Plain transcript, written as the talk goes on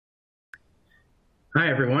Hi,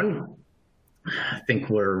 everyone. I think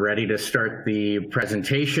we're ready to start the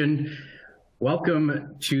presentation.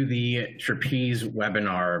 Welcome to the Trapeze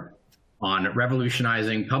webinar on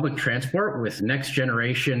revolutionizing public transport with next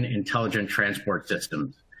generation intelligent transport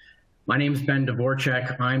systems. My name is Ben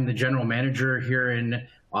Dvorak. I'm the general manager here in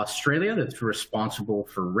Australia that's responsible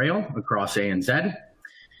for rail across ANZ.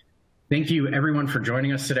 Thank you, everyone, for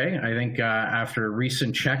joining us today. I think after a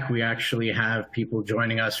recent check, we actually have people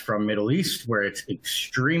joining us from Middle East, where it's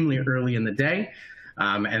extremely early in the day,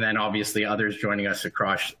 and then obviously others joining us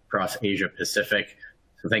across Asia Pacific.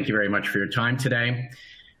 So thank you very much for your time today.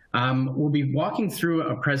 We'll be walking through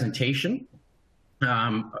a presentation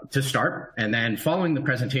to start, and then following the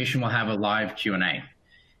presentation, we'll have a live Q&A.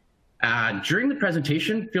 During the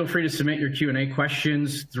presentation, feel free to submit your Q&A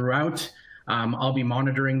questions throughout. I'll be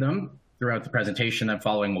monitoring them throughout the presentation. Then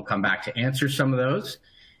following, we'll come back to answer some of those.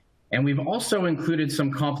 And we've also included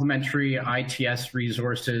some complimentary ITS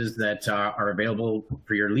resources that are available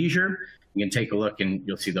for your leisure. You can take a look and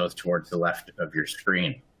you'll see those towards the left of your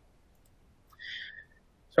screen.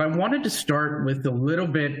 So I wanted to start with a little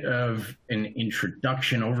bit of an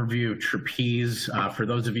introduction overview of Trapeze. For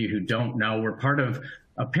those of you who don't know, we're part of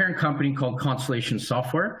a parent company called Constellation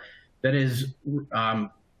Software that is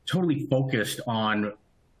totally focused on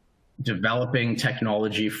developing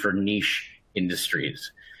technology for niche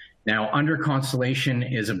industries. Now, under Constellation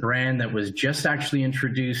is a brand that was just actually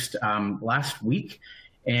introduced last week,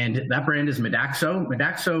 and that brand is Modaxo.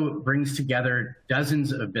 Modaxo brings together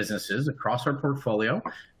dozens of businesses across our portfolio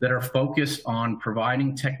that are focused on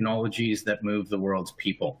providing technologies that move the world's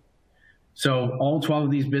people. So all 12 of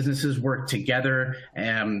these businesses work together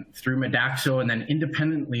through Modaxo and then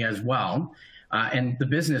independently as well. And the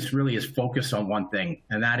business really is focused on one thing,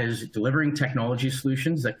 and that is delivering technology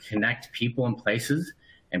solutions that connect people and places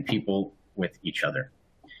and people with each other.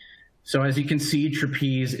 So as you can see,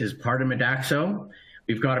 Trapeze is part of Modaxo.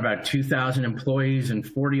 We've got about 2,000 employees and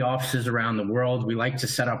 40 offices around the world. We like to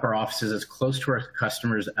set up our offices as close to our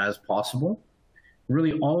customers as possible.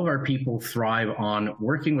 Really, all of our people thrive on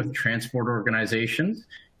working with transport organizations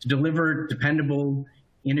to deliver dependable,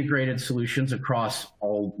 integrated solutions across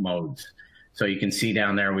all modes. So you can see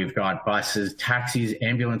down there, we've got buses, taxis,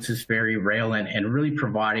 ambulances, ferry, rail, and really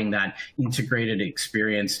providing that integrated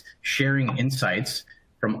experience, sharing insights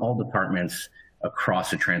from all departments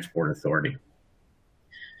across a transport authority.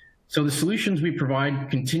 So the solutions we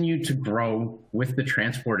provide continue to grow with the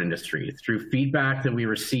transport industry through feedback that we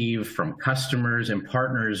receive from customers and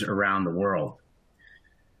partners around the world.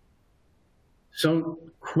 So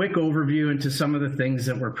quick overview into some of the things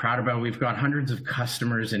that we're proud about. We've got hundreds of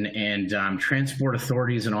customers and transport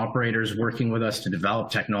authorities and operators working with us to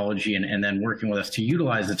develop technology and then working with us to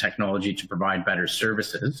utilize the technology to provide better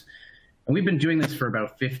services. And we've been doing this for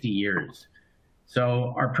about 50 years.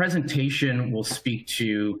 So our presentation will speak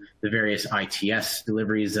to the various ITS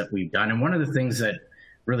deliveries that we've done. And one of the things that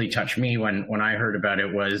really touched me when I heard about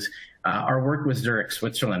it was our work with Zurich,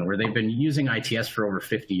 Switzerland, where they've been using ITS for over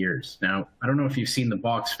 50 years. Now, I don't know if you've seen the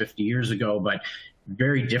box 50 years ago, but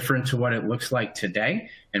very different to what it looks like today.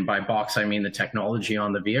 And by box, I mean the technology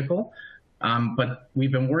on the vehicle. But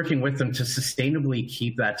we've been working with them to sustainably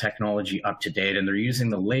keep that technology up to date. And they're using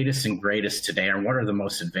the latest and greatest today and what are the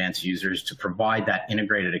most advanced users to provide that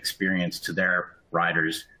integrated experience to their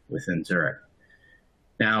riders within Zurich.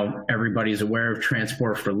 Now, everybody's aware of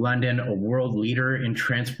Transport for London, a world leader in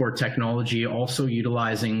transport technology, also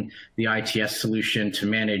utilizing the ITS solution to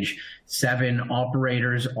manage 7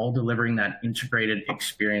 operators, all delivering that integrated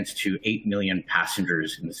experience to 8 million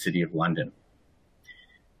passengers in the City of London.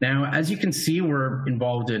 Now, as you can see, we're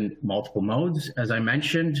involved in multiple modes. As I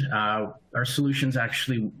mentioned, our solutions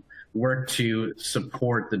actually work to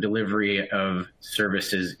support the delivery of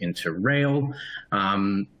services into rail.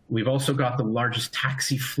 We've also got the largest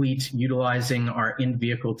taxi fleet utilizing our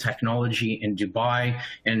in-vehicle technology in Dubai.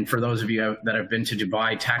 And for those of you that have been to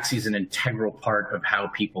Dubai, taxi is an integral part of how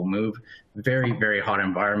people move. Very, very hot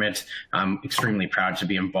environment. I'm extremely proud to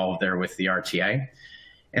be involved there with the RTA.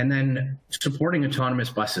 And then supporting autonomous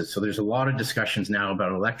buses. So there's a lot of discussions now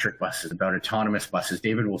about electric buses, about autonomous buses.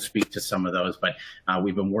 David will speak to some of those, but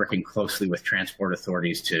we've been working closely with transport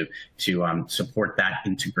authorities to support that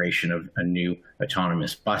integration of a new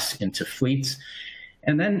autonomous bus into fleets.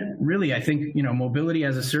 And then really, I think, mobility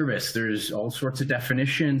as a service, there's all sorts of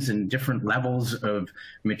definitions and different levels of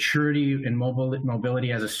maturity in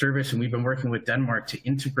mobility as a service. And we've been working with Denmark to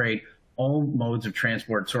integrate all modes of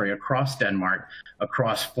transport, across Denmark,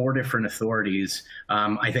 across 4 different authorities.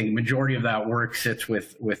 I think majority of that work sits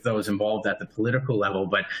with those involved at the political level,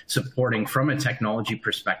 but supporting from a technology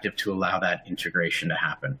perspective to allow that integration to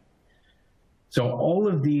happen. So all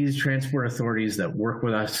of these transport authorities that work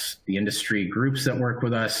with us, the industry groups that work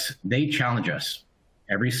with us, they challenge us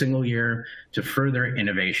every single year to further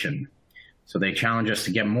innovation. So they challenge us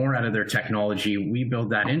to get more out of their technology. We build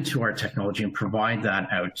that into our technology and provide that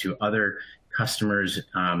out to other customers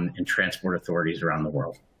and transport authorities around the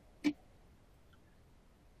world.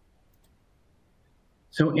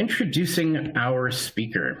 So introducing our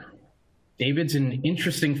speaker. David's an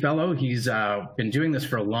interesting fellow. He's been doing this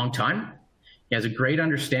for a long time. He has a great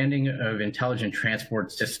understanding of intelligent transport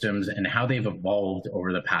systems and how they've evolved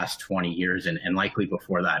over the past 20 years and likely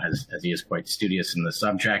before that, as he is quite studious in the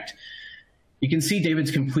subject. You can see David's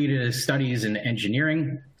completed his studies in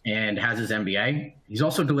engineering and has his MBA. He's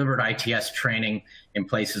also delivered ITS training in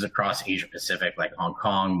places across Asia Pacific like Hong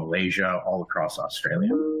Kong, Malaysia, all across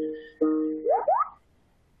Australia.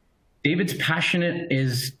 David's passion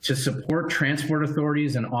is to support transport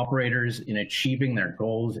authorities and operators in achieving their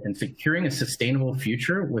goals and securing a sustainable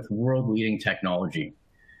future with world-leading technology.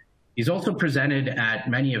 He's also presented at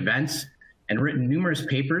many events and written numerous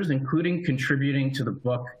papers, including contributing to the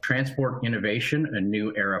book Transport Innovation, A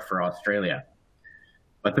New Era for Australia.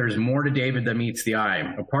 But there's more to David than meets the eye.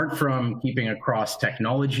 Apart from keeping across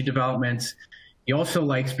technology developments, he also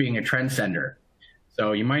likes being a trendsetter.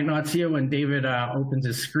 So you might not see it when David opens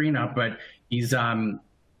his screen up, but he's,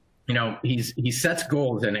 he sets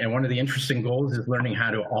goals, and one of the interesting goals is learning how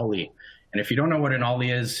to ollie. And if you don't know what an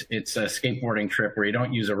ollie is, it's a skateboarding trip where you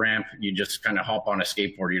don't use a ramp, you just kind of hop on a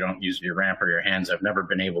skateboard. You don't use your ramp or your hands. I've never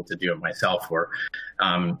been able to do it myself.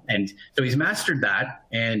 And so he's mastered that,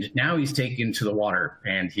 and now he's taken to the water,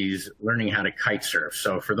 and he's learning how to kite surf.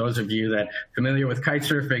 So for those of you that are familiar with kite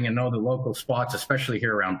surfing and know the local spots, especially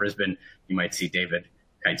here around Brisbane, you might see David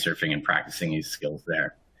kite surfing and practicing his skills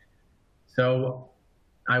there. So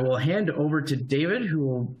I will hand over to David, who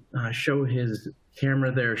will show his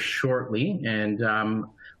camera there shortly, and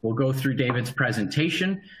we'll go through David's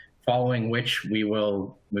presentation, following which we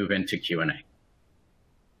will move into Q&A.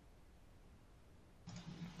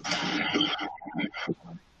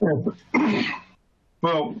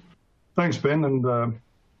 Well, thanks, Ben, and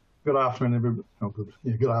good afternoon,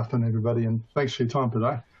 everybody, and thanks for your time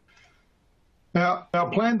today. Now, our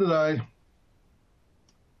plan today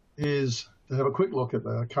is to have a quick look at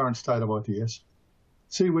the current state of ITS,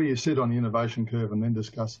 see where you sit on the innovation curve, and then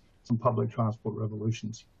discuss some public transport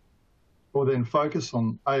revolutions. We'll then focus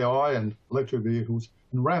on AI and electric vehicles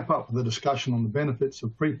and wrap up with a discussion on the benefits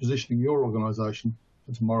of pre-positioning your organisation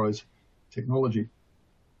for tomorrow's technology.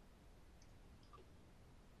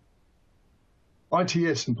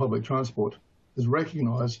 ITS in public transport is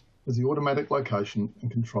recognised as the automatic location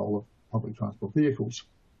and control of public transport vehicles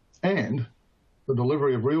and the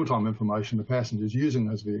delivery of real-time information to passengers using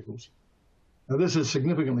those vehicles. Now, this has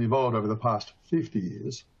significantly evolved over the past 50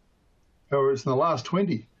 years. However, it's in the last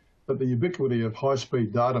 20 that the ubiquity of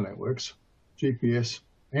high-speed data networks, GPS,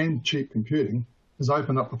 and cheap computing has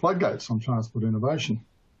opened up the floodgates on transport innovation.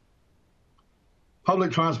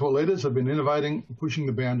 Public transport leaders have been innovating and pushing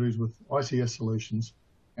the boundaries with ITS solutions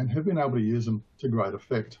and have been able to use them to great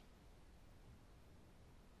effect.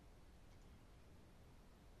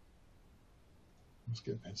 Let's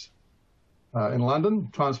get this. In London,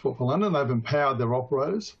 Transport for London, they've empowered their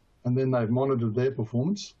operators and then they've monitored their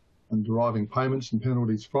performance and deriving payments and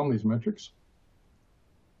penalties from these metrics.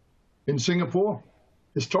 In Singapore,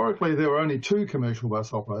 historically, there were only 2 commercial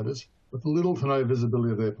bus operators with little to no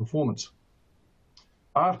visibility of their performance.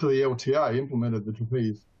 After the LTA implemented the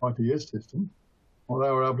Trapeze ITS system, well,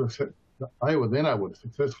 they were then able to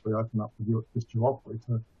successfully open up this duopoly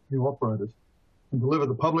to new operators and deliver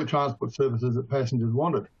the public transport services that passengers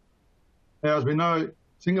wanted. Now, as we know,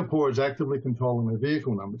 Singapore is actively controlling their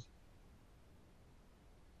vehicle numbers.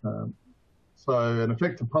 So an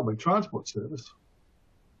effective public transport service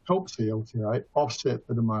helps the LTA offset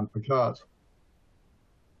the demand for cars.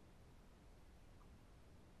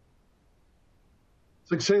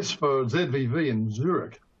 Success for ZVV in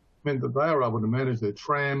Zurich meant that they were able to manage their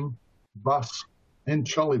tram, bus, and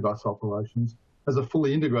trolley bus operations as a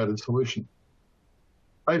fully integrated solution.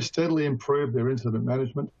 They've steadily improved their incident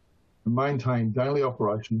management and maintained daily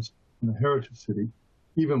operations in a heritage city,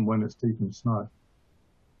 even when it's deep in snow.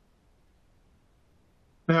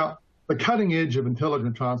 Now, the cutting edge of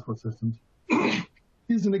intelligent transport systems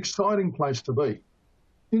is an exciting place to be.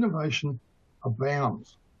 Innovation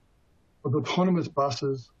abounds, with autonomous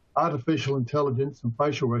buses, artificial intelligence, and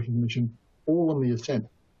facial recognition all on the ascent.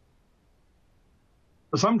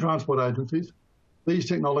 For some transport agencies, these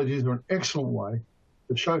technologies are an excellent way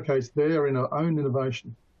to showcase their own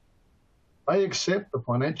innovation. They accept the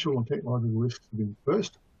financial and technological risks of being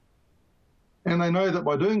first, and they know that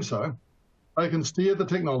by doing so, they can steer the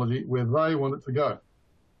technology where they want it to go,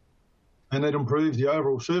 and it improves the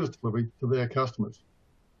overall service delivery to their customers.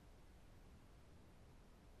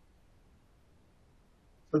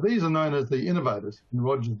 So these are known as the innovators in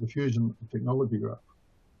Rogers' diffusion of technology graph.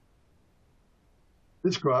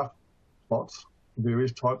 This graph plots the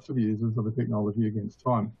various types of users of the technology against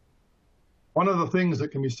time. One of the things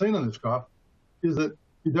that can be seen on this graph is that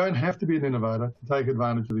you don't have to be an innovator to take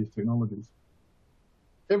advantage of these technologies.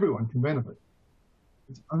 Everyone can benefit.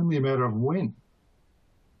 It's only a matter of when.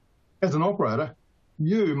 As an operator,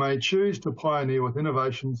 you may choose to pioneer with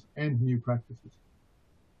innovations and new practices.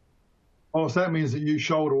 Whilst that means that you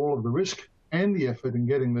shoulder all of the risk and the effort in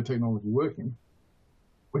getting the technology working,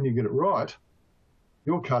 when you get it right,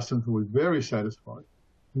 your customers will be very satisfied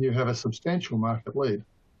and you have a substantial market lead.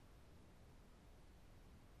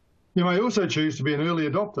 You may also choose to be an early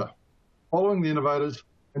adopter, following the innovators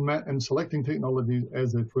and selecting technologies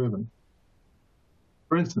as they're proven.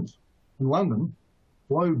 For instance, in London,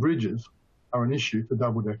 low bridges are an issue for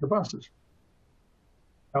double-decker buses.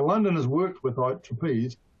 Now, London has worked with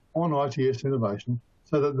Trapeze on ITS innovation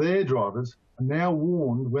so that their drivers are now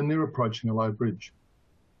warned when they're approaching a low bridge.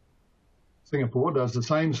 Singapore does the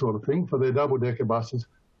same sort of thing for their double-decker buses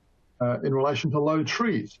in relation to low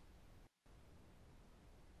trees.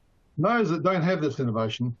 Those that don't have this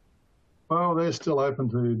innovation, well, they're still open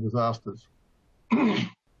to disasters.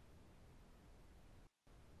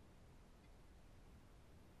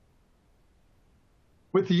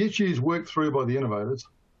 With the issues worked through by the innovators,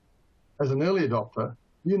 as an early adopter,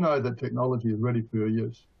 you know that technology is ready for your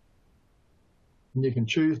use. And you can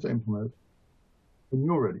choose to implement it when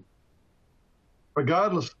you're ready.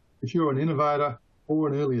 Regardless if you're an innovator or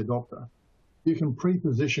an early adopter, you can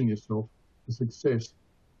pre-position yourself for success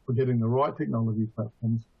for getting the right technology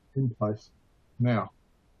platforms in place now.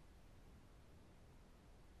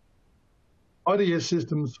 IDS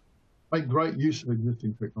systems make great use of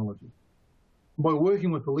existing technology. By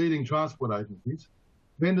working with the leading transport agencies,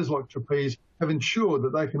 vendors like Trapeze have ensured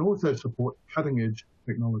that they can also support cutting-edge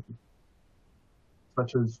technology,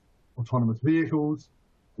 such as autonomous vehicles,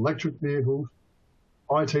 electric vehicles,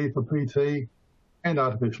 IT for PT, and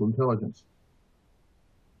artificial intelligence.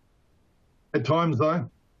 At times, though,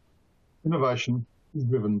 innovation is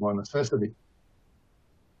driven by necessity.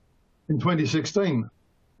 In 2016,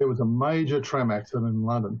 there was a major tram accident in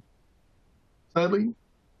London. Sadly,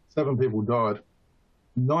 7 people died.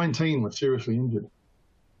 19 were seriously injured.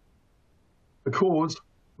 The cause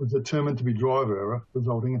was determined to be driver error,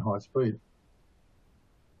 resulting in high speed.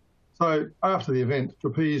 So after the event,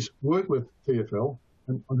 Trapeze worked with TfL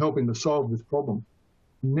on helping to solve this problem.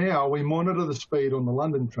 Now we monitor the speed on the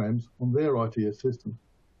London trams on their ITS system.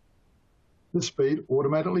 This speed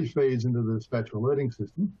automatically feeds into the dispatcher alerting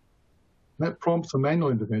system. That prompts a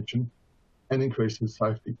manual intervention and increases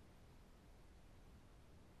safety.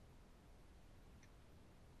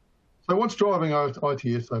 So what's driving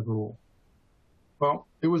ITS overall? Well,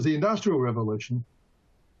 it was the Industrial Revolution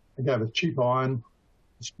that gave us cheap iron,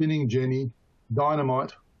 the spinning jenny,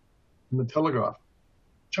 dynamite, and the telegraph,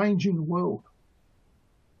 changing the world.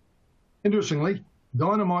 Interestingly,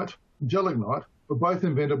 dynamite and gelignite were both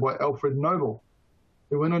invented by Alfred Nobel,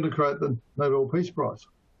 who went on to create the Nobel Peace Prize.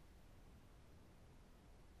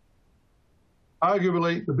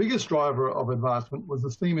 Arguably, the biggest driver of advancement was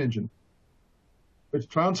the steam engine, which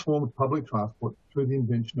transformed public transport through the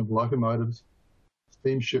invention of locomotives,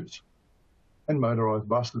 steamships, and motorised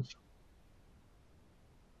buses.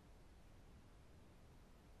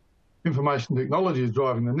 Information technology is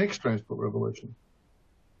driving the next transport revolution.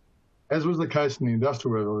 As was the case in the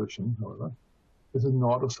Industrial Revolution, however, this is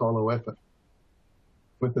not a solo effort.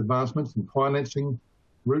 With advancements in financing,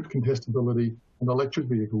 route contestability, and electric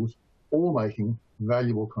vehicles all making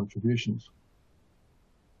valuable contributions.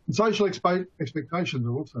 And social expectations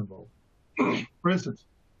are also involved. For instance,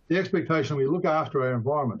 the expectation we look after our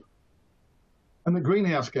environment, and the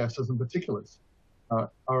greenhouse gases in particular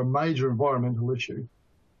are a major environmental issue.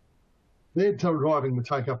 They're driving the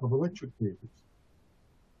take-up of electric vehicles.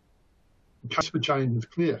 The case for change is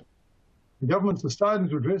clear. The governments are starting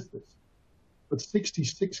to address this, with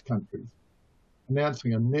 66 countries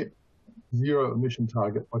announcing a net zero emission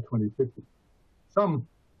target by 2050. Some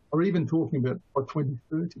are even talking about by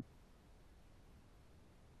 2030.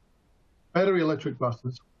 Battery electric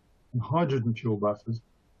buses and hydrogen fuel buses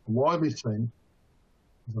are widely seen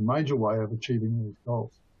as a major way of achieving these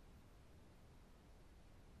goals.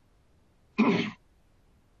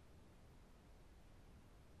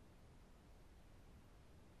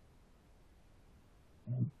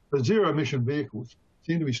 The zero-emission vehicles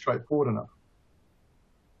seem to be straightforward enough.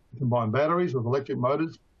 You combine batteries with electric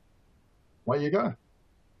motors, away you go.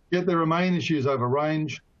 Yet there remain issues over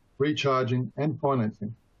range, recharging and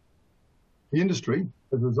financing. The industry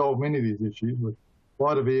has resolved many of these issues with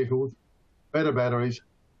lighter vehicles, better batteries,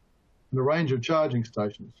 and a range of charging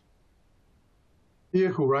stations.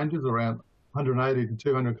 Vehicle ranges around 180 to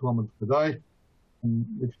 200 kilometres per day, and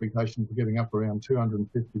the expectations are getting up around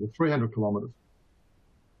 250 to 300 kilometres.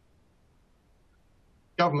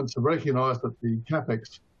 Governments have recognised that the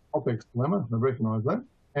CapEx, OpEx dilemma, they've recognised that,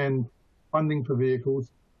 and funding for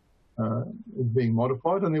vehicles is being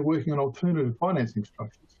modified, and they're working on alternative financing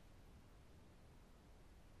structures.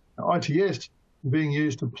 Now, ITS is being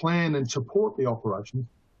used to plan and support the operations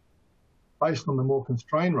based on the more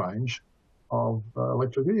constrained range of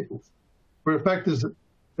electric vehicles, where it factors that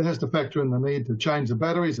it has to factor in the need to change the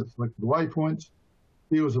batteries at selected waypoints,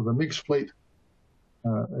 deals with the mixed fleet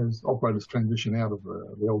as operators transition out of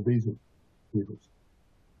the old diesel vehicles.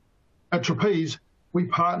 At Trapeze, we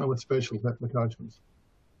partner with specialist applications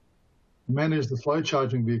to manage the slow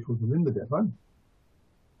charging vehicles within the depot,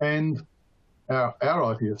 and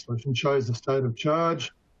our ITS solution shows the state of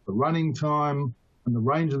charge, the running time, and the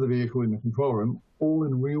range of the vehicle in the control room, all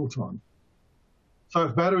in real time. So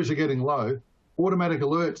if batteries are getting low, automatic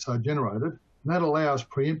alerts are generated, and that allows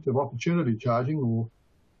preemptive opportunity charging or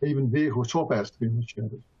even vehicle swap-outs to be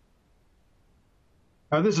initiated.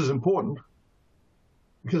 Now, this is important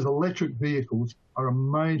because electric vehicles are a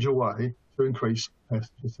major way to increase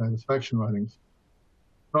passenger satisfaction ratings.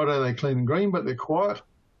 Not only are they clean and green, but they're quiet.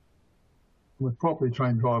 And with properly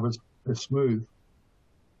trained drivers, they're smooth.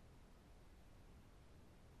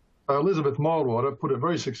 So Elizabeth Mildwater put it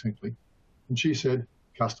very succinctly, and she said,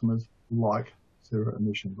 customers like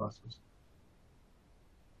zero-emission buses.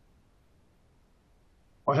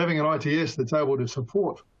 By having an ITS that's able to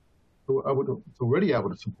support, it's already able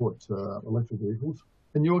to support electric vehicles,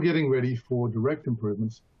 and you're getting ready for direct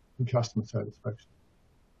improvements in customer satisfaction.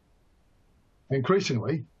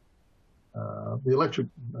 Increasingly,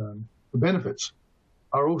 the benefits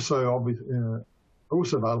are also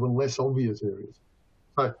available in less obvious areas.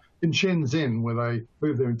 So in Shenzhen, where they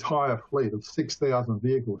moved their entire fleet of 6,000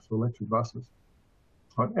 vehicles to electric buses,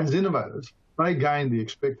 right, as innovators, they gained the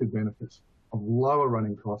expected benefits of lower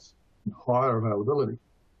running costs and higher availability.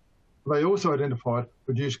 They also identified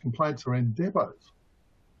reduced complaints around depots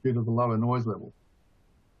due to the lower noise level.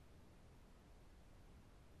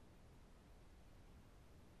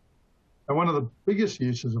 And one of the biggest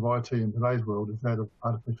uses of IT in today's world is that of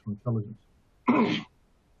artificial intelligence.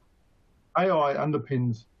 AI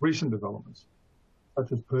underpins recent developments,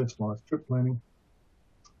 such as personalised trip planning.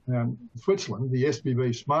 Now, in Switzerland, the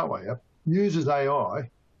SBB Smartway app uses AI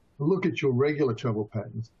to look at your regular travel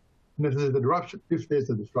patterns. And if there's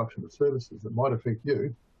a disruption of services that might affect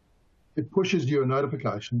you, it pushes you a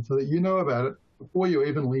notification so that you know about it before you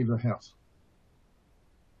even leave the house.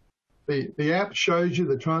 The app shows you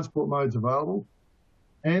the transport modes available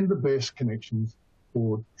and the best connections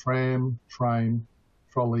for tram, train,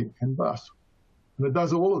 trolley and bus. And it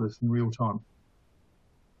does all of this in real time.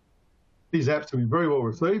 These apps have been very well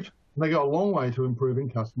received, and they go a long way to improving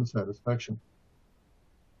customer satisfaction.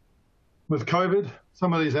 With COVID,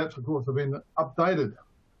 some of these apps, of course, have been updated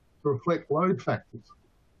to reflect load factors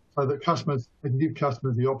so that they can give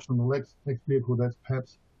customers the option of the next vehicle that's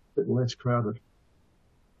perhaps a bit less crowded.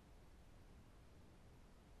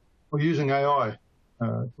 We're using AI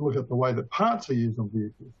to look at the way that parts are used on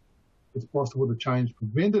vehicles. It's possible to change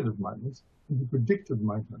preventative maintenance into predictive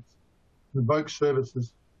maintenance and invoke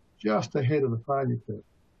services just ahead of the failure curve.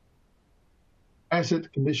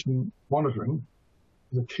 Asset condition monitoring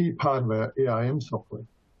is a key part of our ERM software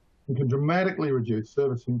and can dramatically reduce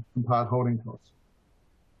servicing and part holding costs.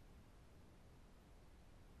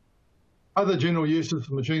 Other general uses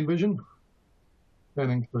for machine vision can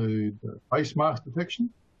include face mask detection,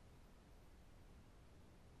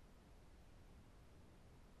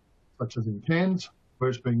 such as in cans, where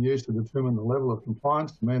it's being used to determine the level of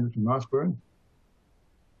compliance to mandatory mask wearing,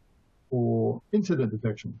 or incident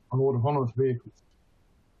detection on autonomous vehicles.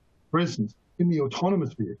 For instance, in the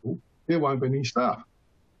autonomous vehicle, there won't be any staff.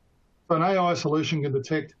 So an AI solution can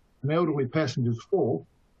detect an elderly passenger's fall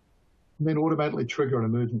and then automatically trigger an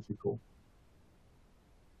emergency call.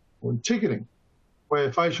 Or in ticketing,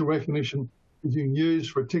 where facial recognition is being used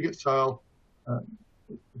for a ticket sale,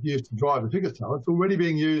 used to drive a ticket sale. It's already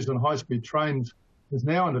being used on high-speed trains. It's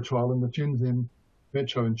now under trial in the Shenzhen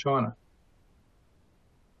metro in China.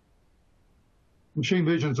 Machine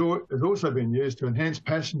vision has also been used to enhance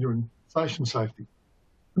passenger and station safety.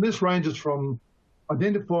 And this ranges from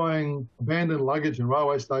identifying abandoned luggage in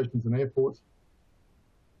railway stations and airports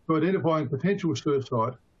to identifying potential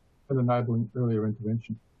suicide and enabling earlier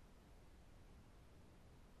intervention.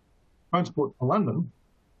 Transport for London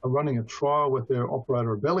are running a trial with their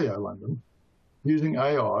operator Abellio London using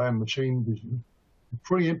AI and machine vision to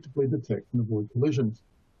preemptively detect and avoid collisions.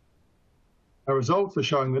 Our results are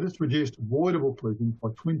showing that it's reduced avoidable collisions by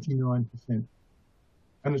 29%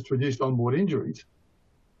 and it's reduced onboard injuries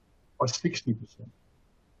by 60%.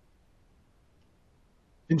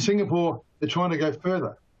 In Singapore, they're trying to go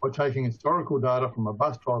further by taking historical data from a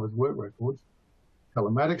bus driver's work records,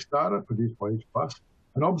 telematics data produced by each bus,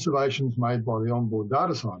 and observations made by the onboard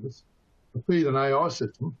data scientists to feed an AI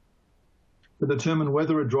system to determine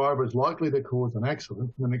whether a driver is likely to cause an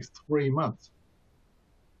accident in the next 3 months.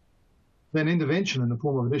 Then intervention in the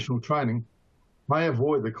form of additional training may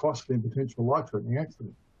avoid the costly and potential life-threatening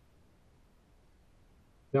accident.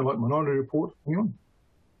 Sound like Minority Report? Hang on.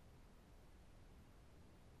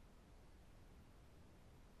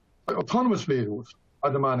 Autonomous vehicles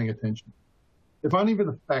are demanding attention, if only for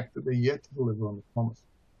the fact that they're yet to deliver on the promise.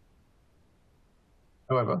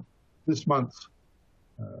 However, this month's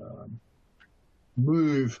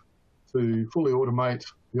move to fully automate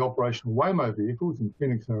the operation of Waymo vehicles in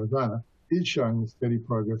Phoenix, Arizona, is showing the steady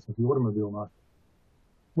progress of the automobile market.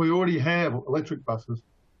 We already have electric buses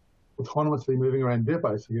autonomously moving around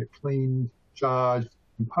depots to get cleaned, charged,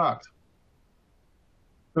 and parked.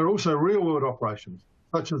 There are also real-world operations,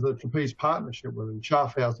 such as the Trapeze partnership with the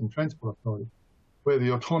Schaffhausen Transport Authority, where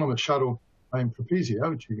the autonomous shuttle named Trapeze,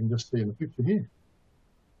 which you can just see in the picture here,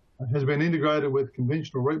 has been integrated with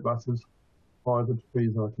conventional route buses by the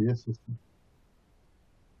Trapeze ITS system.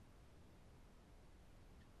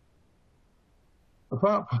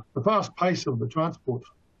 The fast pace of the transport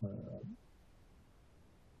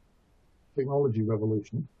technology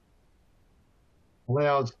revolution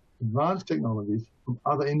allows advanced technologies from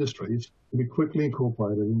other industries to be quickly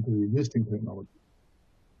incorporated into the existing technology.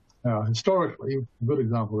 Now, historically, a good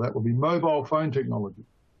example of that would be mobile phone technology,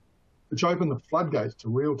 which opened the floodgates to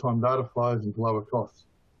real-time data flows and lower costs,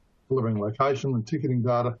 delivering location and ticketing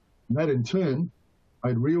data, and that in turn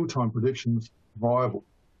made real-time predictions viable.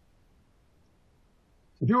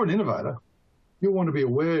 If you're an innovator, you'll want to be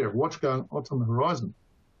aware of what's on the horizon.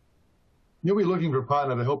 You'll be looking for a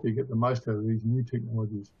partner to help you get the most out of these new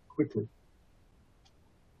technologies quickly.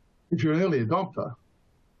 If you're an early adopter,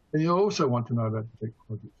 then you'll also want to know about the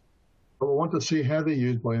technologies, but we'll want to see how they're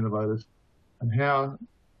used by innovators and how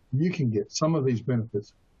you can get some of these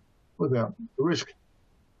benefits without the risk.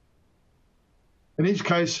 In each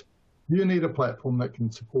case, you need a platform that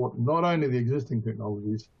can support not only the existing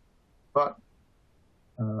technologies, but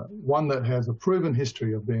one that has a proven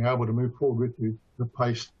history of being able to move forward with you at a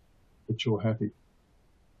pace that you're happy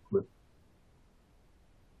with.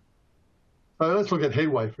 So let's look at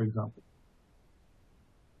Headway, for example.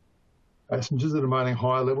 Passengers are demanding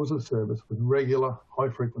higher levels of service with regular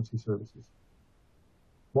high-frequency services.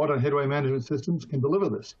 Modern Headway management systems can deliver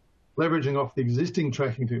this, leveraging off the existing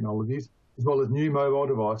tracking technologies as well as new mobile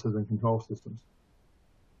devices and control systems.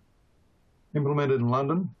 Implemented in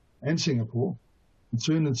London and Singapore, and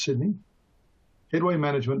soon in Sydney, Headway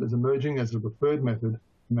management is emerging as the preferred method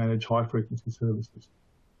to manage high-frequency services.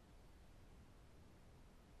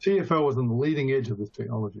 TfL was on the leading edge of this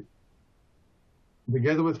technology.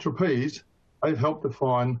 Together with Trapeze, they've helped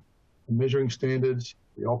define the measuring standards,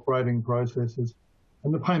 the operating processes,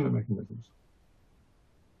 and the payment mechanisms.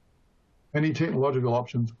 Many technological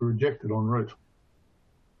options were rejected en route.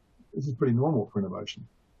 This is pretty normal for innovation.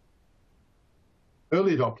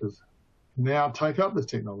 Early adopters can now take up this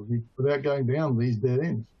technology without going down these dead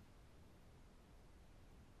ends.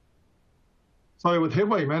 So with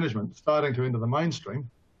Headway management starting to enter the mainstream,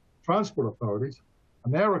 transport authorities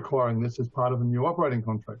are now requiring this as part of the new operating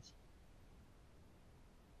contracts.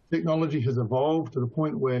 Technology has evolved to the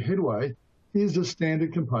point where Headway is a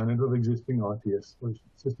standard component of existing ITS solution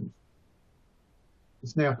systems.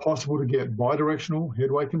 It's now possible to get bidirectional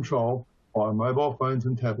Headway control via mobile phones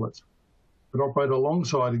and tablets that operate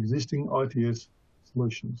alongside existing ITS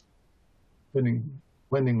solutions, blending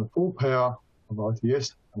the full power of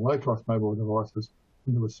ITS and low-cost mobile devices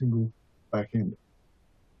into a single back-end.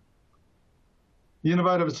 The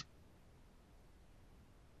innovators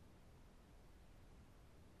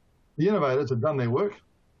have done their work,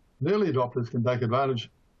 and early adopters can take advantage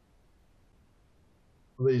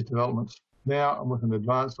of these developments now and with an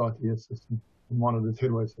advanced ITS system in one of its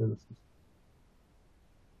Headway services.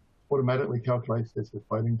 Automatically calculates their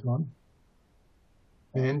waiting time,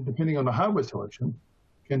 and depending on the hardware selection,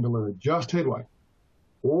 can deliver just Headway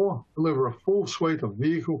or deliver a full suite of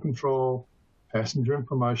vehicle control, passenger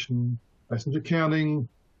information, passenger counting,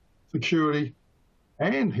 security,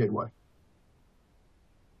 and Headway.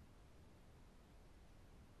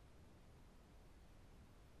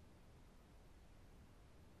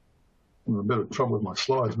 I'm in a bit of trouble with my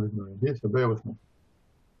slides moving around here, so bear with me.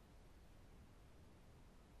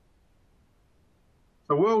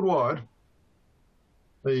 So worldwide,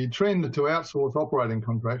 the trend to outsource operating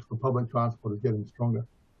contracts for public transport is getting stronger.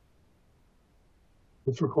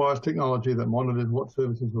 This requires technology that monitors what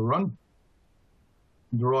services will run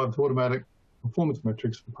and derives automatic performance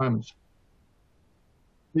metrics for payments.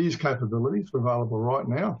 These capabilities are available right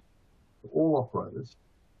now to all operators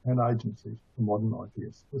and agencies for modern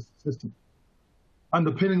ITS systems.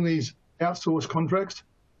 Underpinning these outsourced contracts,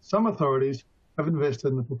 some authorities have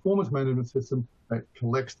invested in a performance management system that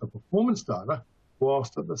collects the performance data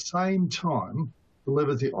whilst at the same time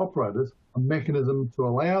delivers the operators a mechanism to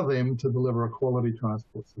allow them to deliver a quality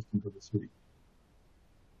transport system to the city.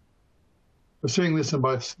 We're seeing this in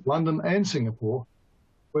both London and Singapore,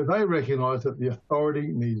 where they recognise that the authority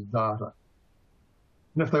needs data.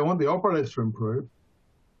 And if they want the operators to improve,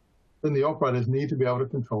 then the operators need to be able to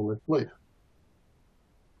control their fleet.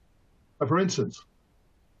 So for instance,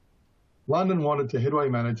 London wanted to headway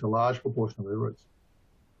manage a large proportion of their routes.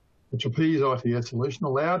 The Trapeze ITS solution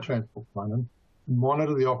allowed Transport for London to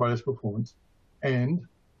monitor the operator's performance and,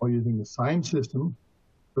 by using the same system,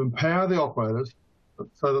 to empower the operators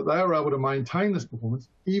so that they are able to maintain this performance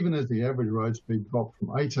even as the average road speed dropped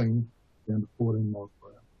from 18 down to 14 miles per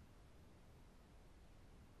hour.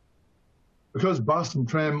 Because bus and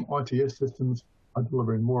tram ITS systems are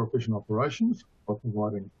delivering more efficient operations by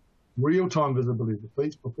providing real-time visibility of the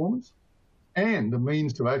fleet's performance and a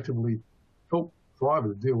means to actively help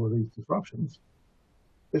drivers deal with these disruptions,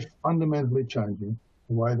 they're fundamentally changing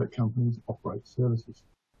the way that companies operate services.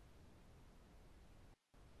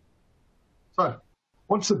 So,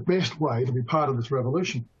 what's the best way to be part of this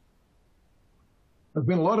revolution? There's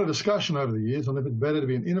been a lot of discussion over the years on if it's better to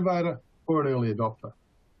be an innovator or an early adopter.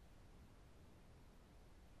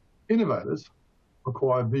 Innovators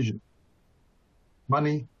require vision,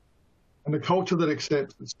 money, and a culture that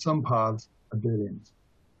accepts that some paths are dead ends.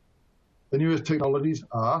 The newest technologies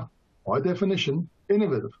are, by definition,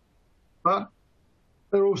 innovative, but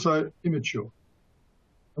they're also immature.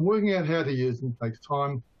 And working out how to use them takes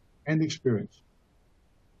time and experience.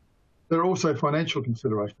 There are also financial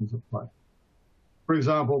considerations at play. For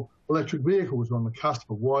example, electric vehicles are on the cusp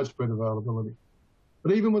of widespread availability.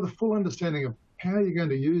 But even with a full understanding of how you're going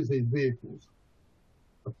to use these vehicles,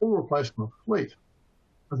 the full replacement of fleet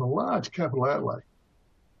has a large capital outlay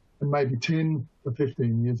and maybe 10 to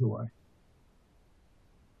 15 years away.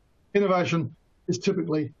 Innovation is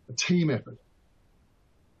typically a team effort.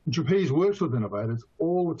 And Trapeze works with innovators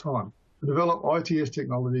all the time to develop ITS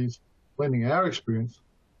technologies, blending our experience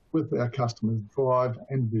with our customers' drive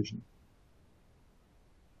and vision.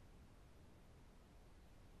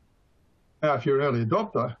 Now, if you're an early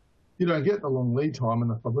adopter, you don't get the long lead time and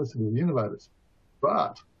the publicity of the innovators.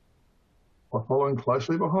 But by following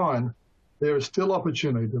closely behind, there is still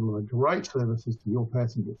opportunity to deliver great services to your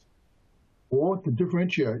passengers or to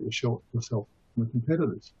differentiate yourself from the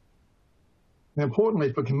competitors. Now,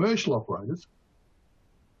 importantly, for commercial operators,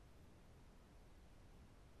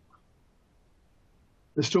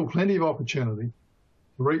 there's still plenty of opportunity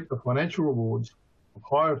to reap the financial rewards of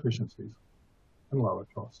higher efficiencies and lower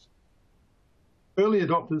costs. Early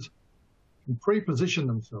adopters can pre-position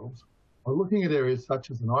themselves by looking at areas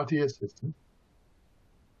such as an ITS system,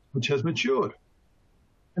 which has matured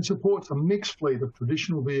and supports a mixed fleet of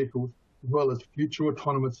traditional vehicles as well as future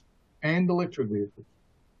autonomous and electric vehicles.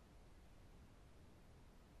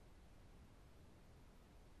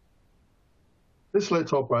 This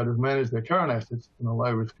lets operators manage their current assets in a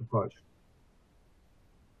low-risk approach,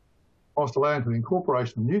 whilst allowing for the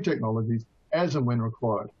incorporation of new technologies as and when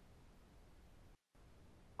required.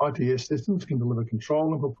 ITS systems can deliver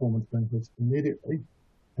control and performance benefits immediately,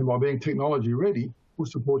 and by being technology ready, will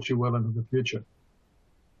support you well into the future.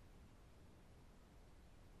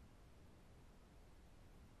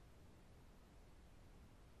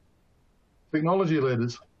 Technology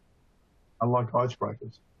leaders are like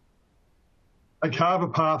icebreakers. They carve a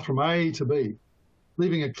path from A to B,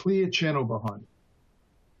 leaving a clear channel behind.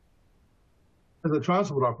 As a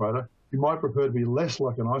transport operator, you might prefer to be less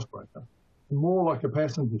like an icebreaker and more like a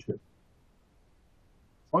passenger ship.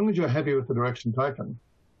 As long as you're happy with the direction taken,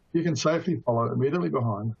 you can safely follow immediately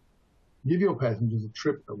behind, give your passengers a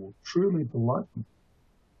trip that will truly delight them.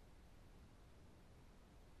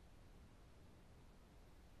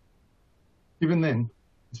 Even then,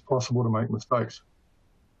 it's possible to make mistakes.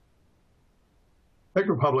 Czech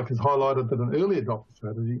Republic has highlighted that an early adopter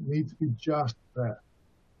strategy needs to be just that,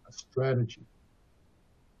 a strategy.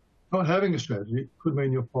 Not having a strategy could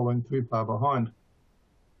mean you're following too far behind.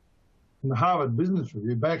 And the Harvard Business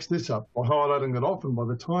Review backs this up by highlighting that often by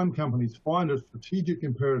the time companies find a strategic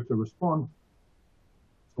imperative to respond,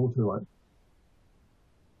 it's all too late.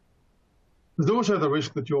 There's also the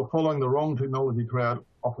risk that you're following the wrong technology crowd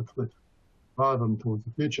off a cliff rather than towards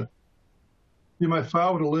the future. You may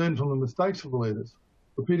fail to learn from the mistakes of the leaders,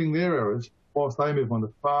 repeating their errors whilst they move on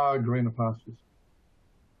to far greener pastures.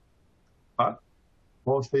 But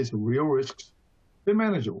whilst these are real risks, they're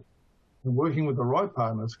manageable, and working with the right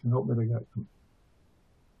partners can help mitigate them.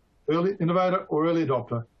 Early innovator or early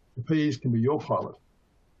adopter, the PEs can be your pilot,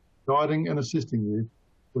 guiding and assisting you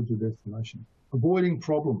towards your destination, avoiding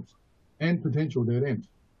problems and potential dead ends.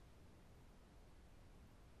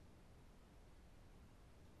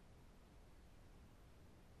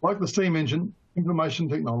 Like the steam engine, information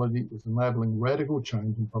technology is enabling radical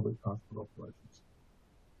change in public transport operations.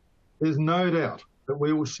 There's no doubt that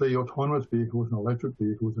we will see autonomous vehicles and electric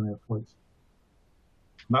vehicles in our fleets.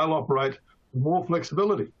 They'll operate with more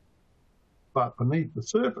flexibility, but beneath the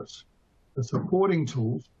surface, the supporting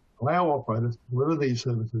tools allow operators to deliver these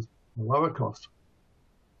services at a lower cost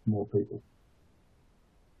to more people.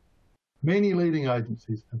 Many leading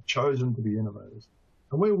agencies have chosen to be innovators,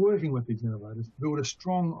 and we're working with these innovators to build a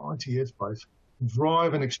strong ITS base to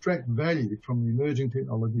drive and extract value from the emerging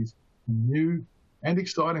technologies in new and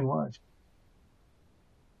exciting ways.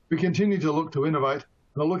 We continue to look to innovate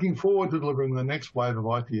and are looking forward to delivering the next wave of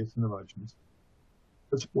ITS innovations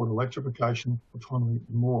that support electrification, autonomy,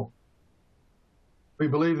 and more. We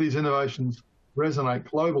believe these innovations resonate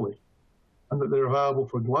globally and that they're available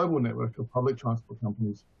for a global network of public transport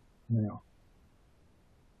companies now.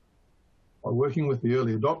 By working with the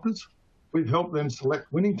early adopters, we've helped them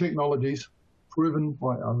select winning technologies proven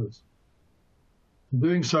by others. In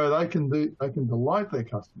doing so, they can delight their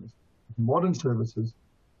customers with modern services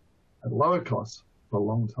at lower costs for a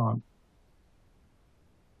long time.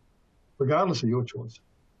 Regardless of your choice,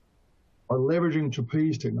 by leveraging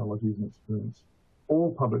Trapeze technologies and experience,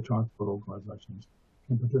 all public transport organisations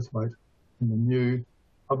can participate in the new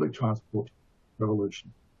public transport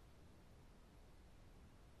revolution.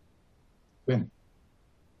 Ben.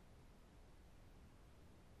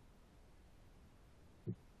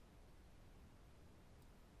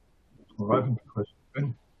 We're open for questions,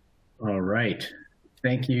 Ben. All right.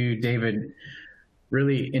 Thank you, David.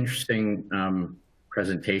 Really interesting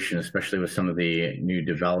presentation, especially with some of the new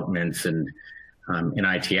developments and in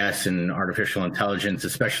ITS and artificial intelligence,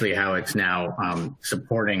 especially how it's now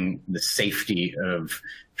supporting the safety of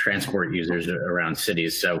transport users around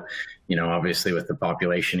cities. So, you know, obviously with the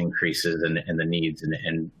population increases and the needs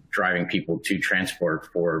and driving people to transport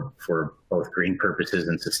for both green purposes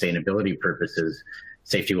and sustainability purposes,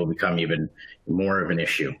 safety will become even more of an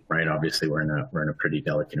issue, right? Obviously, we're in a pretty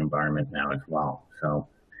delicate environment now as well. So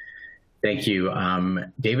thank you,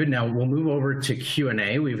 David. Now we'll move over to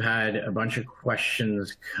Q&A. We've had a bunch of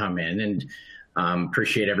questions come in, and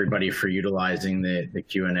appreciate everybody for utilizing the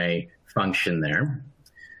Q&A function there.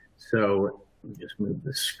 So let me just move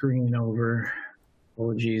the screen over.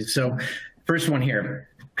 Apologies. So first one here.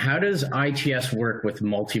 How does ITS work with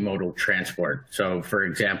multimodal transport? So for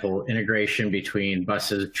example, integration between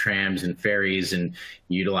buses, trams, and ferries, and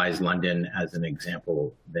utilize London as an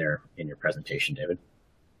example there in your presentation, David.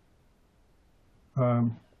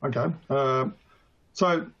 Okay.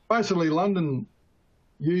 So basically London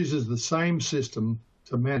uses the same system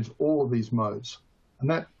to manage all of these modes. And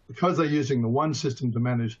that, because they're using the one system to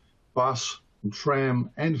manage bus and tram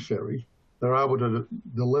and ferry, they're able to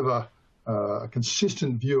deliver a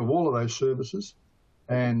consistent view of all of those services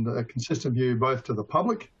and a consistent view both to the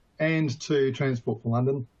public and to Transport for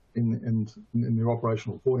London in their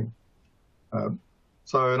operational reporting.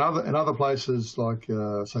 So in other places like,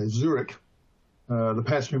 say, Zurich, the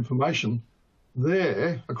passenger information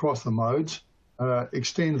there across the modes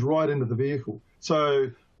extends right into the vehicle. So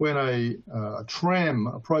when a tram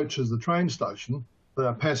approaches the train station,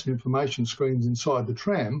 the passenger information screens inside the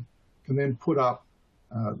tram can then put up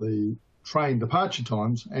the train departure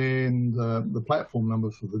times and the platform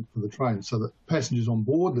numbers for the train, so that passengers on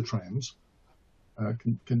board the trams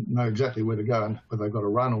can know exactly where to go and whether they've got to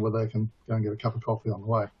run or whether they can go and get a cup of coffee on the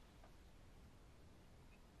way.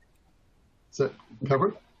 Does that cover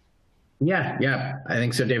it? Yeah, I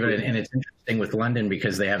think so, David. And it's interesting with London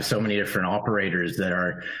because they have so many different operators that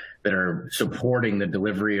are supporting the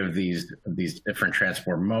delivery of these different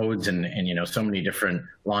transport modes and you know, so many different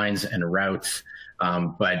lines and routes.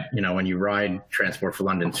 But you know, when you ride Transport for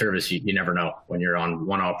London service, you never know when you're on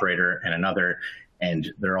one operator and another,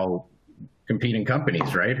 and they're all competing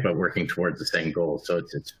companies, right? But working towards the same goal. So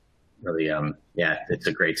it's really, yeah, it's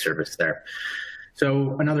a great service there.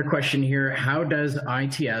 So another question here, how does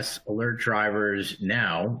ITS alert drivers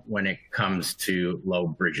now when it comes to low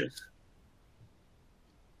bridges?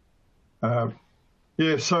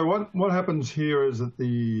 Yeah, so what happens here is that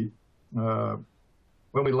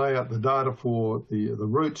when we lay out the data for the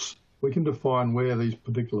routes, we can define where these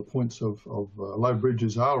particular points of low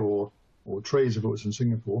bridges are, or trees if it was in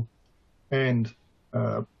Singapore. And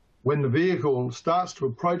when the vehicle starts to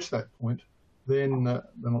approach that point, then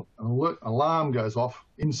an alarm goes off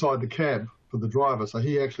inside the cab for the driver. So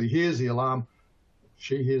he actually hears the alarm,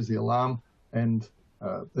 she hears the alarm, and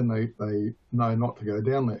then they know not to go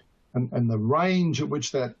down there. And the range at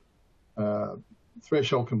which that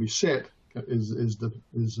threshold can be set is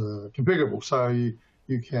configurable. So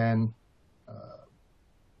you can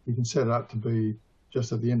set it up to be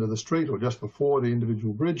just at the end of the street or just before the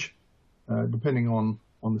individual bridge, depending on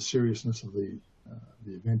the seriousness of the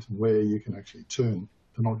event and where you can actually turn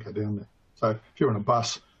to not go down there. So if you're in a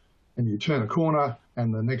bus and you turn a corner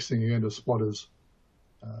and the next thing you're going to spot is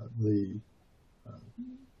the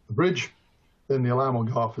bridge, then the alarm will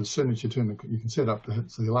go off as soon as you turn you can set up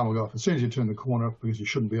so the alarm will go off as soon as you turn the corner, because you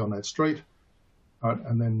shouldn't be on that street. Right?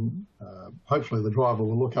 And then hopefully the driver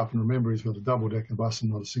will look up and remember he's got a double-decker bus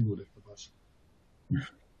and not a single-decker bus.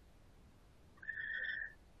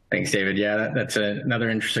 Thanks, David. Yeah, that's another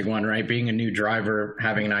interesting one, right? Being a new driver,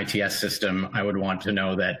 having an ITS system, I would want to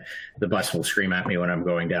know that the bus will scream at me when I'm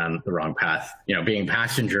going down the wrong path. You know, being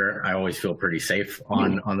passenger, I always feel pretty safe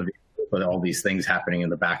on the vehicle, with all these things happening in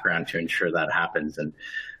the background to ensure that happens. And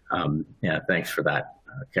yeah, thanks for that.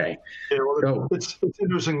 Okay. Yeah, well, it's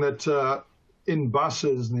interesting that in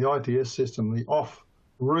buses and the ITS system, the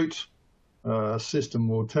off-route system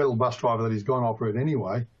will tell the bus driver that he's gone off-route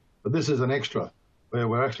anyway, but this is an extra, where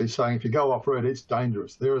we're actually saying if you go off-road, it's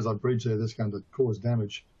dangerous. There is a bridge there that's going to cause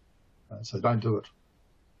damage, so don't do it.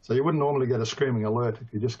 So you wouldn't normally get a screaming alert if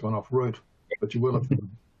you've just gone off-route, but you will if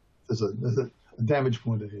there's a damage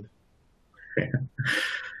point ahead.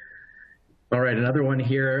 All right, another one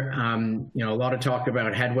here. You know, a lot of talk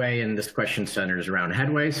about headway, and this question centers around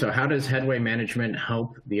headway. So how does headway management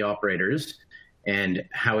help the operators, and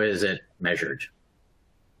how is it measured?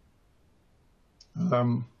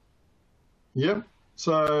 Yep.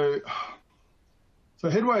 So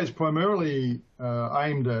headway is primarily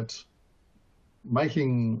aimed at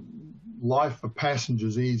making life for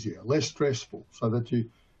passengers easier, less stressful, so that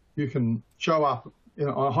you can show up on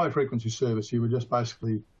a high frequency service. You would just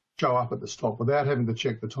basically show up at the stop without having to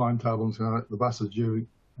check the timetable and say, oh, the bus is due. You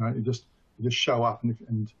know, you just show up,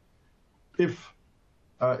 and if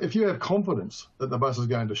you have confidence that the bus is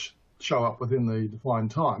going to show up within the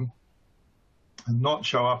defined time, and not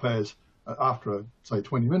show up as after, say,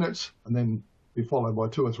 20 minutes and then be followed by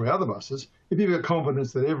 2 or 3 other buses, if you've got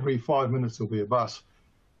confidence that every 5 minutes there'll be a bus,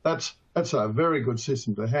 that's a very good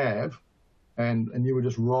system to have, and you would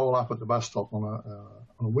just roll up at the bus stop on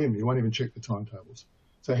a whim. You won't even check the timetables.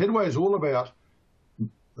 So headway is all about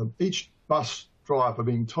each bus driver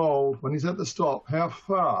being told when he's at the stop how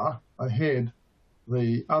far ahead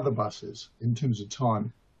the other bus is in terms of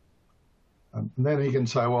time. And then he can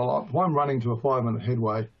say, well, if I'm running to a 5-minute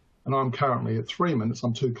headway and I'm currently at 3 minutes,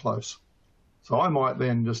 I'm too close. So I might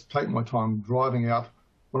then just take my time driving out.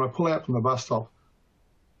 When I pull out from the bus stop,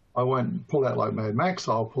 I won't pull out like Mad Max.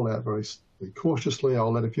 I'll pull out very cautiously.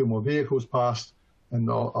 I'll let a few more vehicles pass, and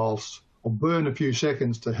I'll burn a few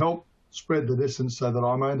seconds to help spread the distance so that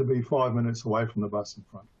I'm going to be 5 minutes away from the bus in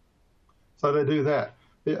front. So they do that.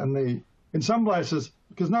 And in some places,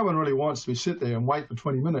 because no one really wants to sit there and wait for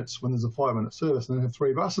 20 minutes when there's a 5-minute service and then have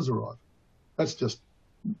 3 buses arrive. That's just,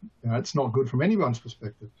 it's not good from anyone's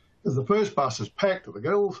perspective, because the first bus is packed to the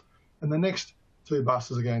gills and the next 2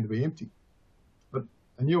 buses are going to be empty.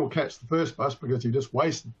 And you will catch the first bus because you just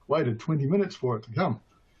waited 20 minutes for it to come.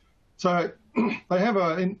 So they have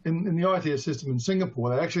in the ITS system in Singapore,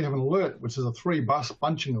 they actually have an alert, which is a 3-bus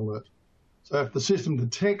bunching alert. So if the system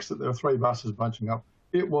detects that there are 3 buses bunching up,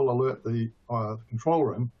 it will alert the control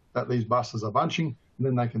room that these buses are bunching, and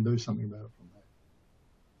then they can do something about it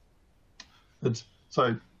from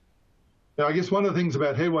there. I guess one of the things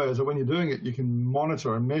about headway is that when you're doing it, you can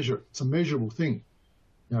monitor and measure it. It's a measurable thing.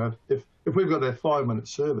 You know, if we've got that 5-minute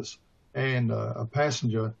service and a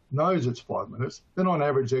passenger knows it's 5 minutes, then on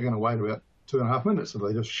average they're going to wait about 2.5 minutes if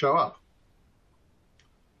they just show up.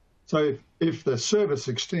 So if the service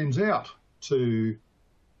extends out to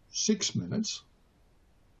 6 minutes,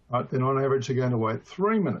 right, then on average they're going to wait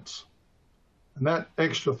 3 minutes. And that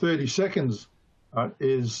extra 30 seconds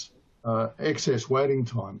is excess waiting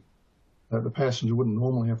time that the passenger wouldn't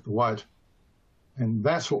normally have to wait. And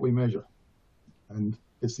that's what we measure. And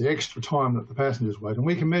It's the extra time that the passengers wait. And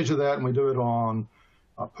we can measure that, and we do it on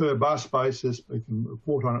a per bus basis. We can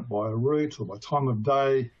report on it by a route or by time of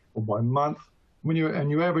day or by month. When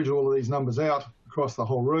you average all of these numbers out across the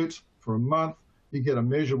whole route for a month, you get a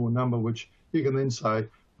measurable number, which you can then say,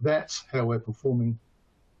 that's how we're performing.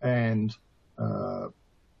 And,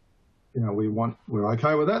 we're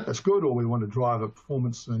okay with that, that's good, or we want to drive a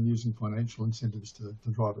performance and using financial incentives to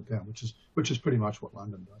drive it down, which is pretty much what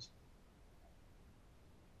London does.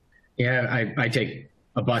 Yeah, I take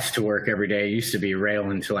a bus to work every day. It used to be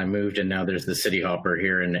rail until I moved, and now there's the City Hopper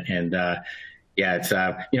here. And yeah, it's,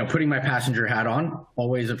 putting my passenger hat on,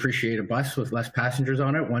 always appreciate a bus with less passengers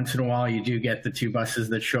on it. Once in a while, you do get the two buses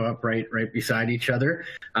that show up right beside each other.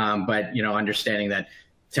 But, understanding that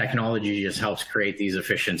technology just helps create these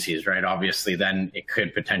efficiencies, right? Obviously, then it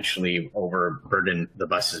could potentially overburden the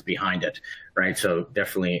buses behind it, right? So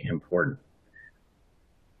definitely important.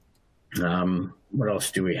 What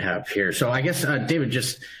else do we have here? So I guess, David,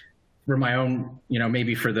 just for my own,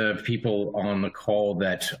 maybe for the people on the call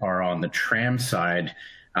that are on the tram side,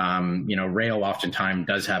 rail oftentimes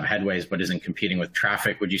does have headways, but isn't competing with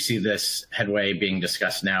traffic. Would you see this headway being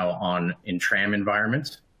discussed now in tram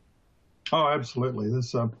environments? Oh, absolutely.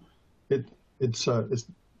 It's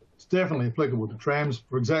definitely applicable to trams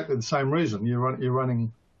for exactly the same reason. You're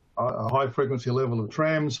running a high frequency level of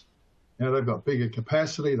trams. They've got bigger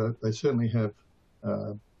capacity. They certainly have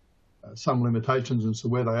some limitations as to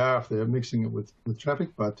where they are if they're mixing it with traffic.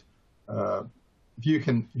 But if you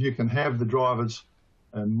can have the drivers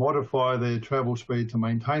and modify their travel speed to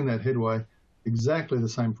maintain that headway, exactly the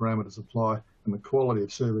same parameters apply, and the quality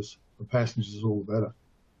of service for passengers is all the better.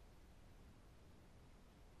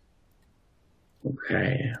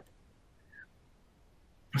 Okay.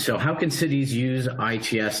 So how can cities use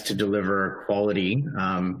ITS to deliver quality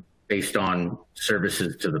based on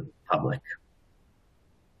services to the public?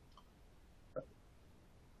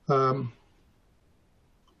 Well,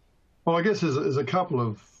 I guess there's a couple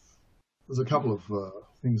of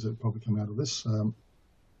things that probably come out of this.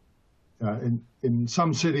 In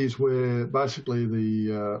some cities where basically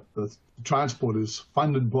the transport is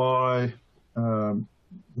funded by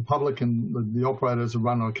the public and the operators are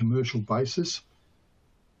run on a commercial basis,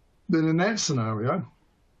 then in that scenario,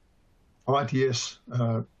 ITS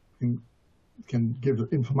can give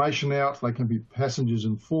information out, they can be passengers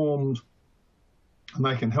informed, and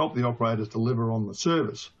they can help the operators deliver on the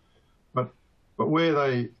service. But where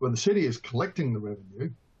the city is collecting the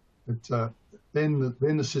revenue, then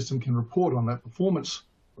the system can report on that performance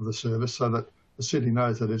of the service so that the city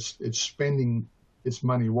knows that it's spending its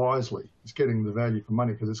money wisely. It's getting the value for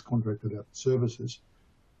money because it's contracted out services.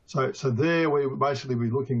 So there we basically be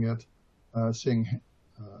looking at seeing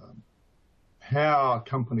how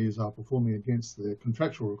companies are performing against their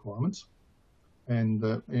contractual requirements, and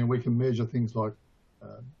we can measure things like,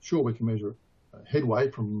 we can measure headway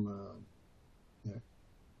from,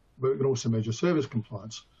 but we can also measure service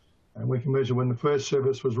compliance, and we can measure when the first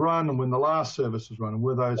service was run and when the last service was run, and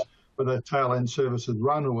were those tail end services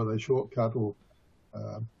run or were they shortcut, or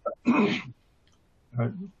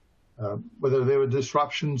whether there were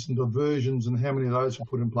disruptions and diversions and how many of those were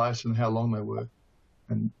put in place and how long they were.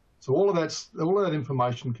 And so all of that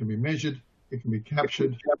information can be measured, it can be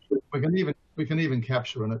captured. We can even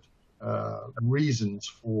capture in it reasons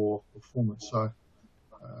for performance. So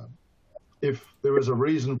if there is a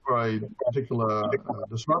reason for a particular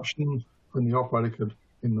disruption, then the operator could,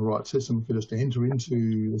 in the right system, could just enter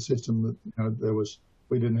into the system that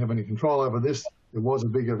we didn't have any control over this. There was a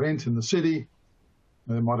big event in the city.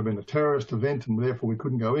 There might have been a terrorist event, and therefore we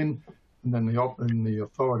couldn't go in. And then the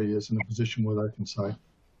authority is in a position where they can say,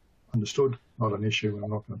 understood, not an issue, and I'm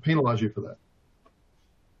not going to penalise you for that.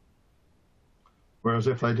 Whereas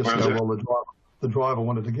if they just go, well, the driver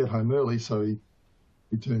wanted to get home early, so he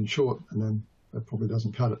turned short, and then that probably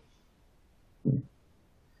doesn't cut it.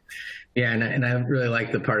 Yeah, and I really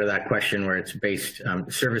like the part of that question where it's based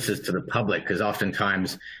services to the public, because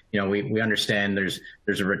oftentimes, we understand there's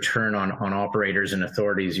a return on operators and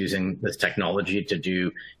authorities using this technology to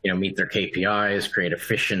do, meet their KPIs, create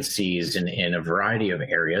efficiencies in a variety of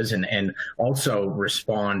areas, and also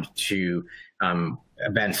respond to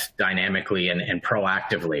events dynamically and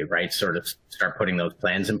proactively, right? Sort of start putting those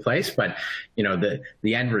plans in place. But,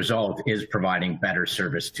 the end result is providing better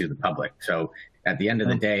service to the public. So at the end of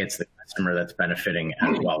the day, it's the customer that's benefiting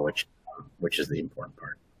as well, which is the important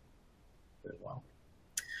part as well.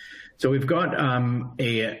 So we've got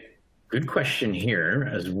a good question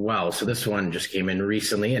here as well. So this one just came in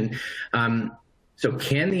recently. And so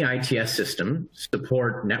can the ITS system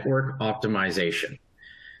support network optimization,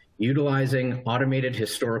 utilizing automated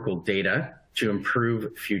historical data to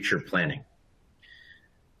improve future planning.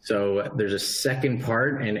 So there's a second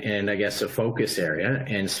part and I guess a focus area,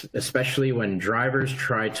 and especially when drivers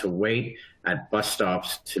try to wait at bus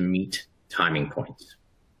stops to meet timing points.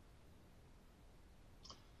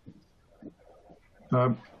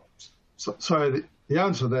 So the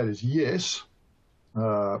answer to that is yes.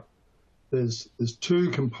 There's two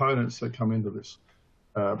components that come into this.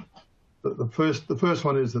 The first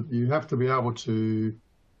one is that you have to be able to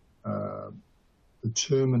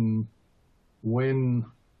determine when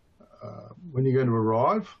you're going to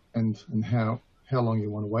arrive and how long you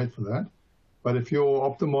want to wait for that. But if you're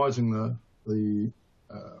optimizing the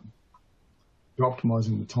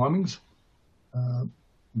timings,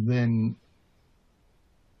 then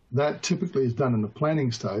that typically is done in the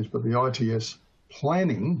planning stage, but the ITS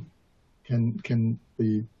planning can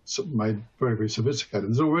be made very, very sophisticated.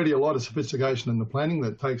 There's already a lot of sophistication in the planning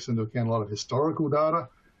that takes into account a lot of historical data,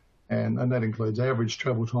 and that includes average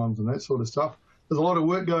travel times and that sort of stuff. There's a lot of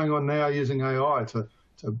work going on now using AI to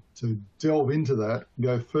delve into that,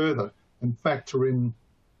 go further, and factor in.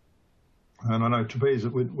 And I know Trapeze,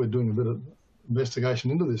 we're doing a bit of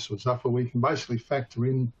investigation into this sort of stuff, where we can basically factor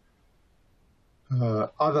in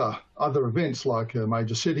other events like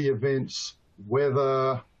major city events,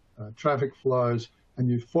 weather, traffic flows, and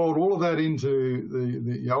you fold all of that into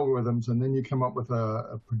the algorithms, and then you come up with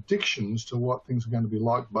predictions to what things are going to be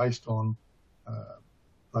like based on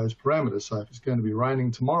those parameters. So if it's going to be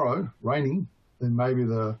raining tomorrow, then maybe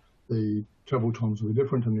the travel times will be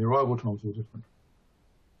different and the arrival times will be different.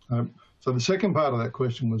 So the second part of that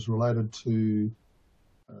question was related to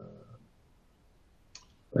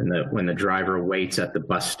when the driver waits at the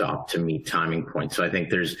bus stop to meet timing points. So I think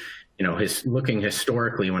there's, looking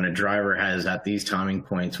historically, when a driver has at these timing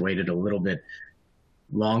points waited a little bit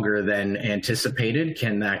longer than anticipated,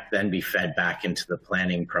 can that then be fed back into the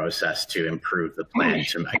planning process to improve the plan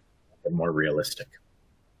to make it more realistic,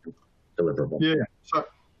 deliverable?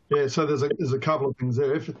 So there's a couple of things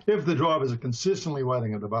there. If the drivers are consistently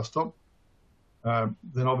waiting at the bus stop,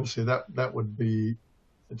 then obviously that would be,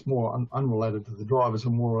 it's more unrelated to the drivers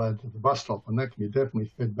and more related to the bus stop, and that can be definitely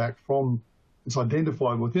fed back from, it's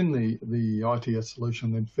identified within the ITS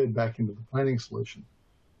solution, then fed back into the planning solution.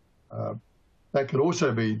 That could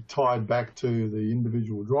also be tied back to the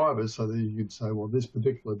individual drivers, so that you could say, well, this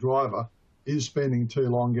particular driver is spending too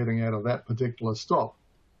long getting out of that particular stop.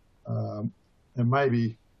 And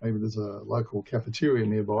maybe there's a local cafeteria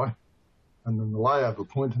nearby, and then the layover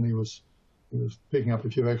point, and he was picking up a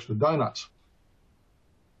few extra donuts.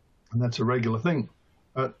 And that's a regular thing.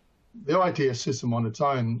 But the ITS system on its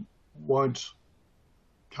own won't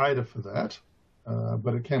cater for that,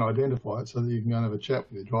 but it can identify it so that you can go and have a chat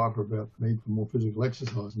with your driver about the need for more physical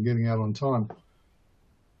exercise and getting out on time.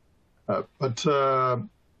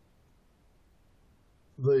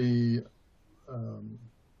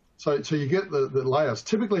 So you get the layouts.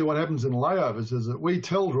 Typically what happens in layovers is that we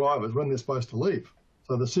tell drivers when they're supposed to leave.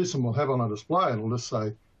 So the system will have on a display, it'll just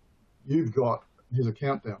say, here's a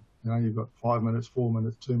countdown. You've got 5 minutes, 4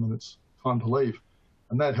 minutes, 2 minutes time to leave.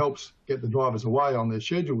 And that helps get the drivers away on their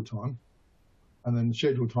scheduled time. And then the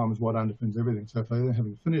scheduled time is what underpins everything. So if they then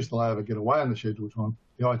haven't finished the layover, get away on the scheduled time,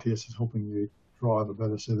 the ITS is helping you drive a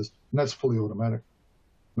better service. And that's fully automatic,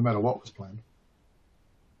 no matter what was planned.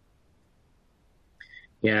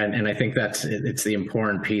 Yeah, and I think it's the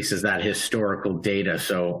important piece is that historical data.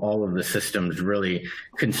 So all of the systems really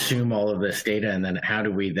consume all of this data, and then how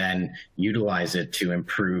do we then utilize it to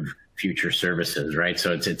improve future services, right?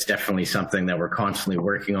 So it's definitely something that we're constantly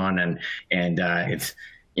working on, and it's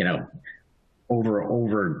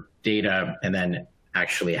over data and then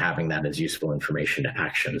actually having that as useful information to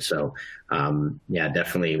action. So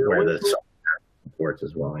definitely where the software supports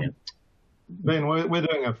as well. Yeah. Ben, we're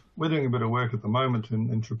doing a bit of work at the moment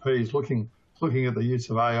in Trapeze, looking at the use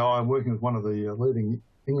of AI and working with one of the leading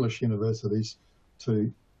English universities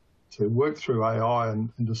to work through AI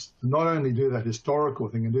and just not only do that historical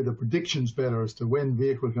thing and do the predictions better as to when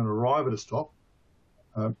vehicles are going to arrive at a stop,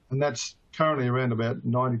 and that's currently around about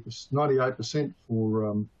 98%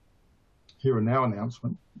 for here and now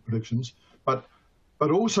announcement predictions, but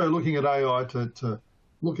also looking at AI to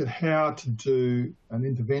look at how to do an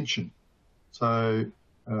intervention. So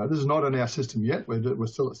this is not in our system yet. We're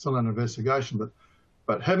still in investigation,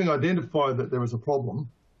 but having identified that there was a problem,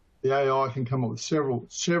 the AI can come up with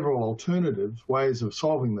several alternative ways of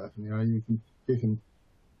solving that. You can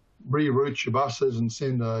reroute your buses and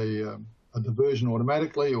send a diversion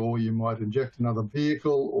automatically, or you might inject another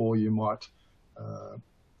vehicle, or you might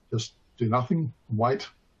just do nothing and wait,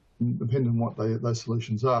 depending on what those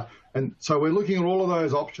solutions are. And so we're looking at all of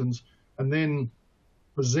those options and then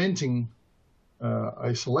presenting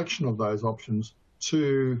a selection of those options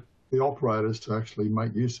to the operators to actually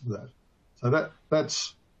make use of that. So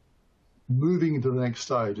that's moving into the next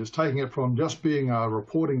stage. It's taking it from just being a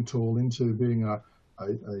reporting tool into being a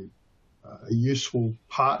useful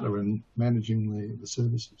partner in managing the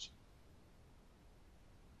services.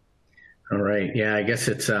 All right. Yeah, I guess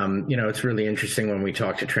it's it's really interesting when we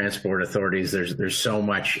talk to transport authorities. There's so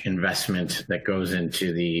much investment that goes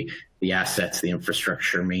into the assets, the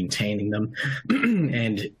infrastructure, maintaining them,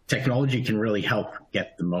 and technology can really help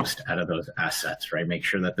get the most out of those assets. Right, make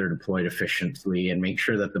sure that they're deployed efficiently, and make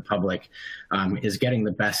sure that the public is getting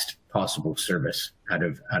the best possible service out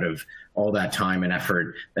of all that time and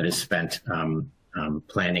effort that is spent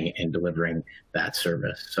planning and delivering that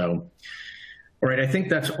service. So. All right, I think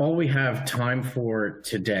that's all we have time for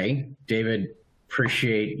today. David,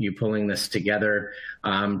 appreciate you pulling this together.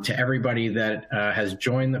 To everybody that has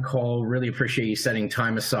joined the call, really appreciate you setting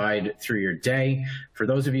time aside through your day. For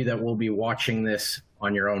those of you that will be watching this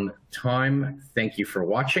on your own time, thank you for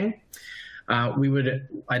watching.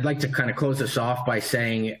 I'd like to kind of close this off by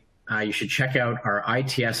saying you should check out our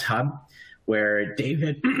ITS Hub, where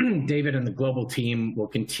David and the global team will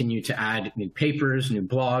continue to add new papers, new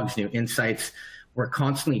blogs, new insights. We're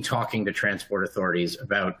constantly talking to transport authorities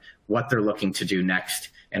about what they're looking to do next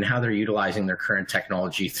and how they're utilizing their current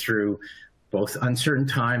technology through both uncertain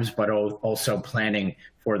times, but also planning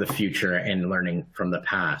for the future and learning from the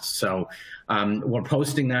past. So we're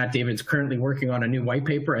posting that. David's currently working on a new white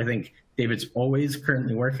paper. I think David's always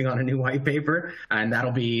currently working on a new white paper, and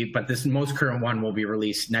but this most current one will be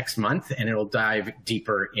released next month, and it'll dive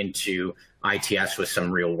deeper into ITS with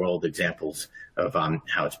some real world examples of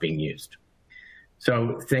how it's being used.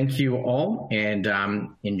 So thank you all, and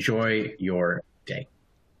enjoy your day.